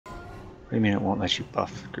do you mean it won't let you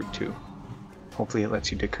buff group 2? Hopefully it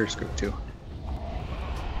lets you decurse group 2.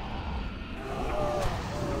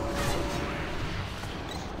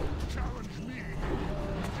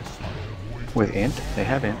 With int? They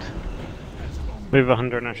have int. We have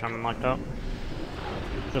 100 and a shaman locked up.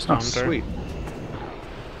 Just Oh, 100. sweet.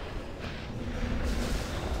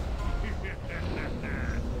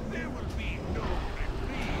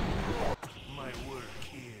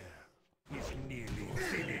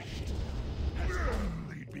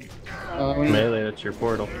 Melee, that's your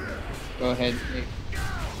portal. Go ahead.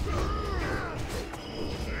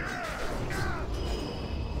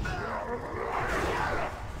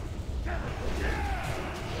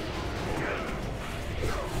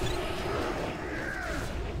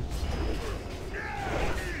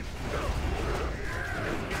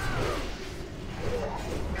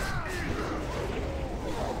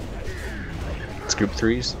 It's group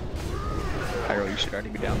 3s. Pyro, you should already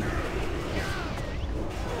be down there.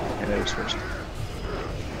 Yeah, that was first.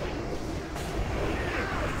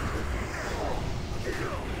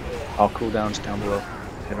 All cooldowns down below.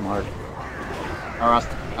 Hit them hard.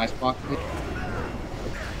 Alright, nice block.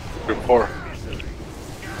 Group 4.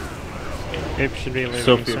 Ape should be leaving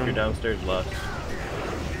Sophie, if soon. you're downstairs left.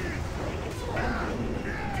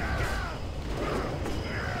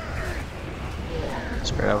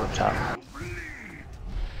 Spread out up top.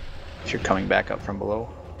 If you're coming back up from below,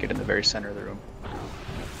 get in the very center of the room.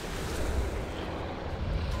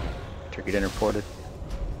 Turkey dinner ported.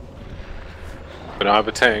 We don't have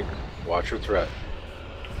a tank. Watch your threat.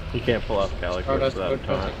 You can't pull off Kalecgos without a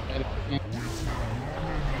taunt. You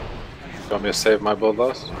want me to save my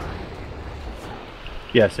bloodlust?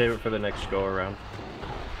 Yeah, save it for the next go around.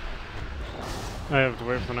 I have to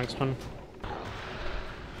wait for the next one.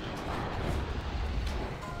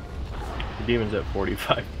 The demon's at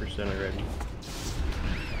 45% already.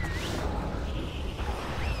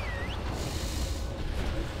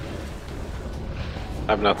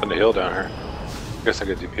 I have nothing to heal down here. Guess I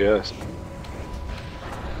get DPS.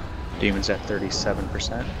 Demon's at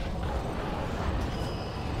 37%.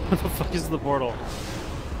 What the fuck is the portal?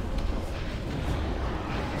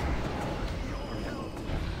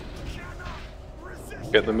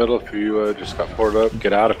 Get in the middle if you just got poured up.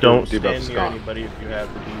 Get out if Don't your stand debuff's near gone. anybody if you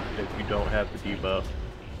have the if you don't have the debuff.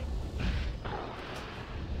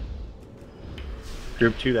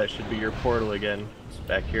 Group 2, that should be your portal again. It's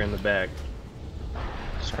back here in the back.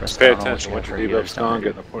 Just pay attention. Once your debuff's gone,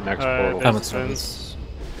 get in the next portal. There's Vince.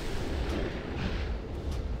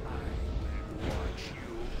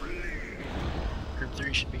 Group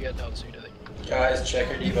 3 should be getting out soon, I think. Guys, check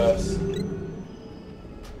your debuffs.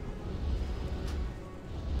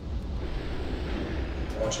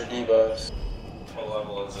 Watch your debuffs. What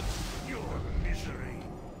level is it?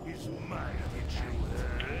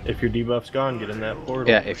 If your debuff's gone, get in that portal.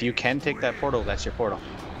 Yeah, if you can take that portal, that's your portal.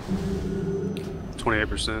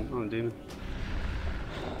 28% on the demon.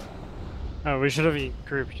 Oh, we should have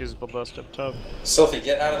group usable bust up top. Sophie,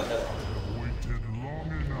 get out of the middle.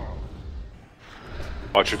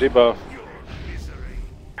 Watch your debuff.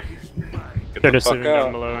 Get They're the just fuck leaving down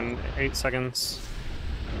out. below in 8 seconds.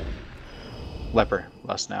 Leper,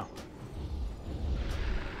 lust now.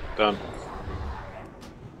 Done.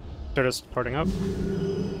 They're just porting up.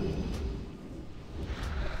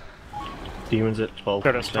 Demon's at 12%.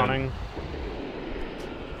 They're just taunting.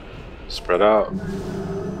 Spread out.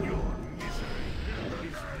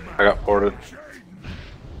 I got ported.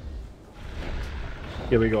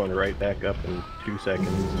 He'll be going right back up in 2 seconds.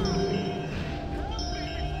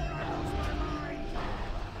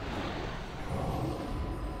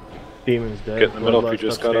 Demon's dead. Get in the middle if you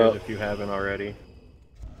Bloodlust just got upstairs up. if you haven't already.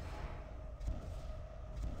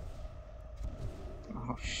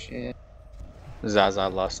 Oh shit. Zaza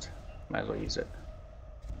lust. Might as well use it.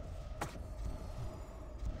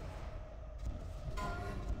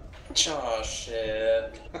 Oh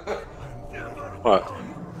shit. What?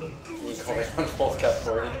 You call me on both got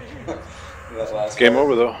ported. That last Game part.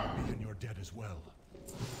 over though. You're dead as well.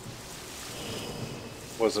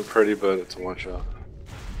 Wasn't pretty, but it's a one shot.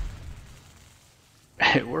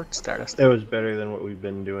 It worked, Stardust. That was better than what we've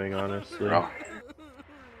been doing, honestly. Oh.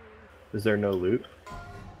 Is there no loot?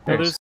 It is